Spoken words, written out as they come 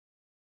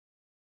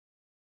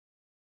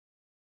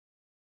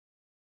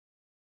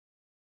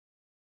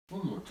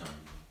One more time.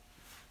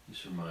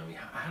 Just remind me,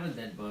 how did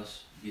that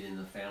bus get in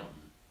the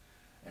fountain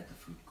at the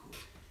food court?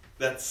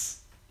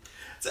 It's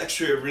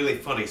actually a really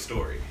funny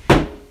story.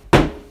 Yeah.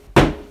 Tell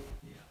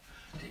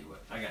you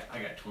what, I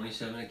got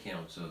 27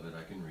 accounts of it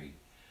I can read.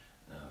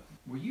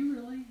 Were you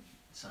really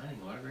signing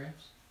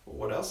autographs? Well,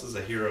 what else is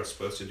a hero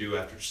supposed to do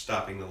after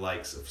stopping the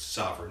likes of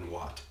Sovereign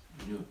Watt?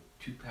 You know,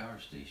 2 power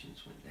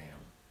stations went down.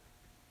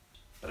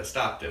 But I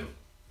stopped him.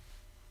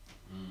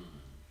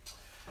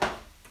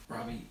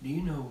 Robbie, do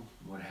you know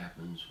what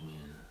happens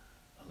when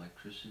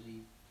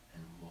electricity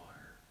and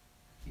water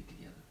get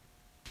together?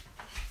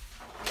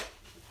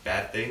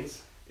 Bad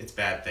things? It's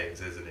bad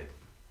things, isn't it?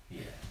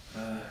 Yeah.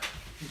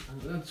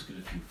 Let's get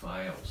a few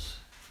files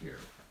here.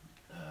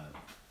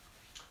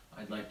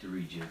 I'd like to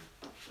read you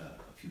a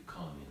few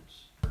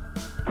comments.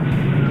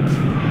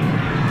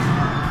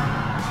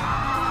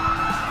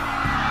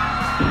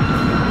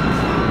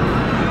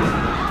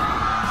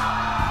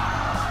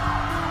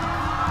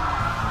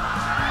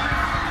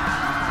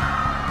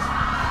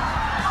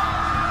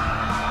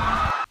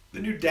 The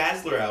new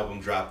Dazzler album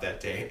dropped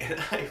that day, and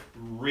I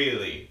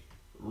really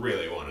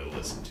wanted to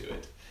listen to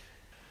it.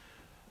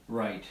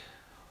 Right.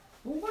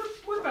 Well,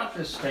 what about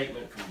this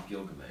statement from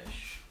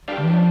Gilgamesh?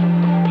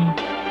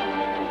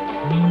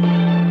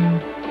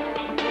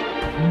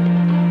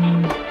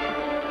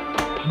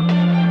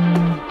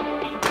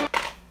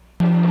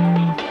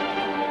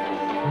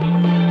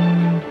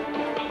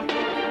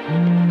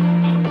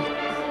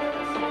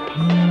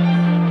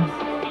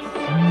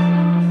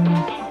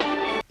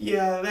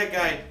 Yeah, that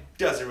guy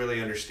doesn't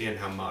really understand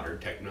how modern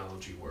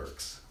technology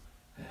works.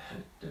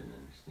 Doesn't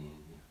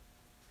understand you.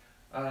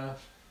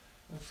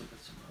 Let's look at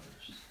some others.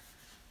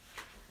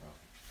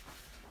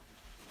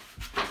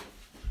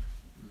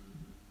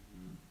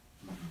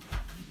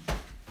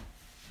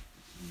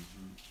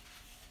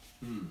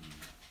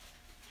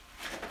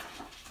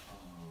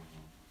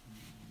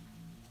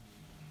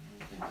 I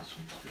think this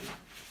one's good.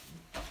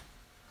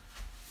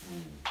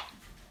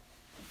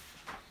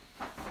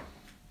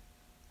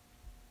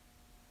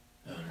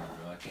 No,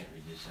 I can't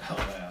read this out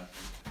loud.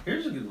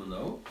 Here's a good one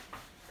though.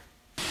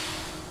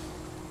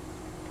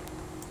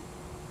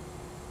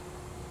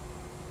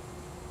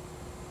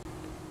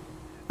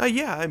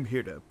 Yeah, I'm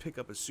here to pick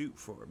up a suit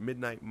for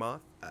Midnight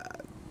Moth.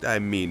 I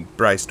mean,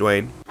 Bryce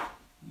Dwayne.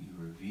 You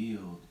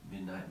revealed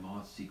Midnight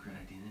Moth's secret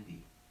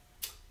identity.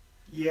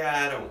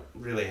 Yeah, I don't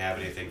really have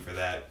anything for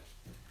that.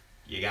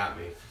 You got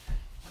me.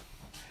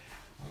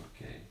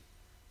 Okay.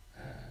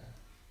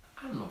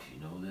 I don't know if you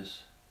know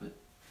this, but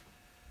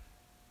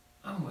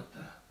I'm what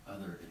the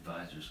other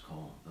advisors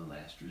call the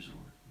last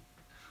resort.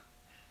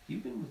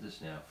 You've been with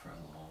us now for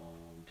a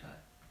long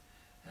time,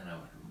 and I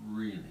would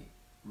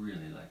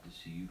really like to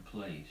see you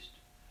placed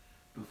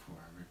before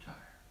I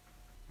retire.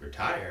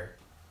 Retire?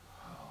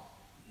 Oh,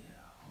 yeah,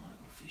 I want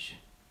to go fishing.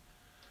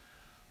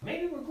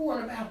 Maybe we're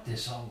going about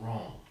this all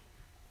wrong.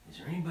 Is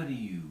there anybody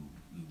you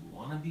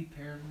want to be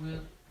paired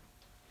with?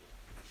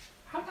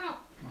 How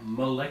about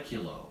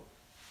Moleculo?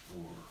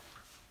 Or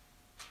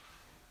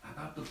how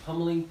about the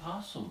pummeling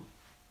possum?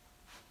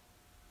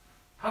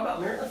 How about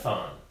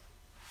Marathon?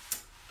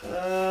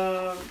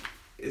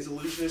 Is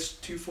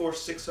Illusionist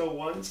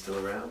 24601 still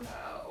around?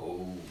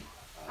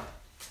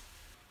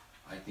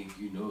 I think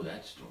you know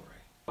that story.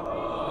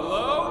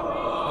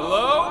 Hello?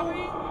 Hello?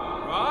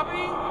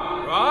 Robbie?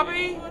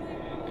 Robbie?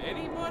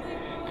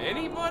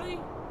 Anybody?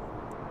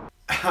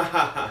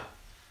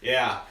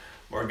 Yeah,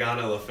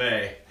 Morgana Le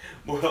Fay.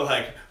 More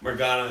like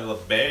Morgana Le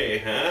Bay,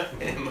 huh?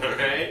 Am I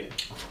right?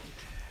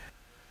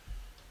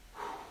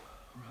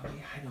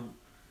 Robbie, I'm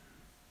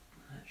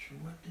not sure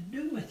what to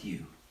do with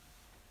you.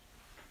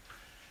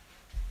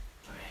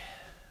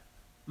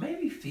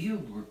 Maybe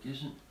field work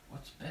isn't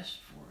what's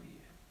best for you.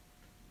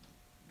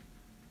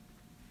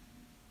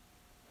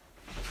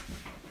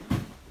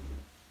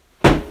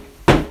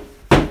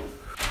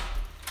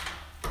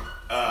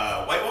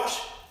 Whitewash?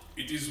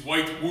 It is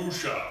white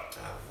wuxia.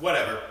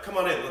 Whatever. Come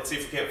on in. Let's see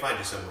if we can't find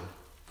you someone.